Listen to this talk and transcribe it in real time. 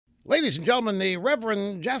Ladies and gentlemen, the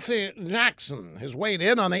Reverend Jesse Jackson has weighed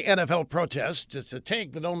in on the NFL protests. It's a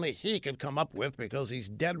take that only he could come up with because he's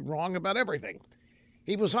dead wrong about everything.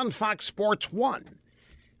 He was on Fox Sports 1.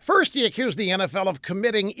 First, he accused the NFL of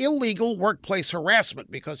committing illegal workplace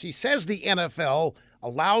harassment because he says the NFL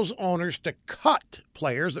allows owners to cut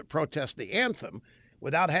players that protest the anthem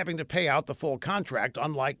without having to pay out the full contract,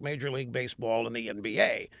 unlike Major League Baseball and the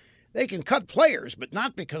NBA. They can cut players, but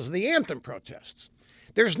not because of the anthem protests.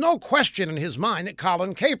 There's no question in his mind that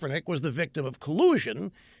Colin Kaepernick was the victim of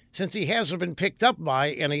collusion, since he hasn't been picked up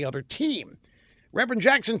by any other team. Reverend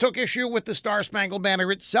Jackson took issue with the Star-Spangled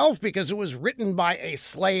Banner itself because it was written by a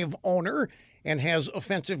slave owner and has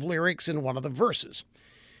offensive lyrics in one of the verses.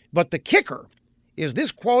 But the kicker is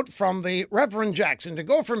this quote from the Reverend Jackson: to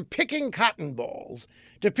go from picking cotton balls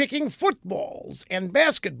to picking footballs and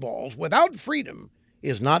basketballs without freedom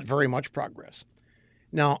is not very much progress.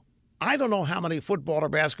 Now, I don't know how many football or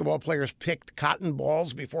basketball players picked cotton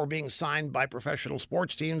balls before being signed by professional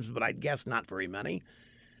sports teams, but I'd guess not very many.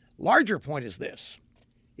 Larger point is this: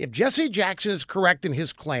 if Jesse Jackson is correct in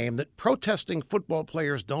his claim that protesting football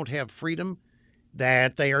players don't have freedom,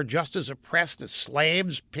 that they are just as oppressed as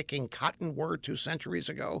slaves picking cotton were 2 centuries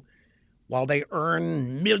ago, while they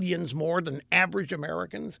earn millions more than average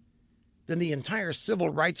Americans, then the entire civil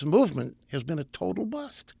rights movement has been a total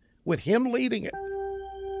bust, with him leading it.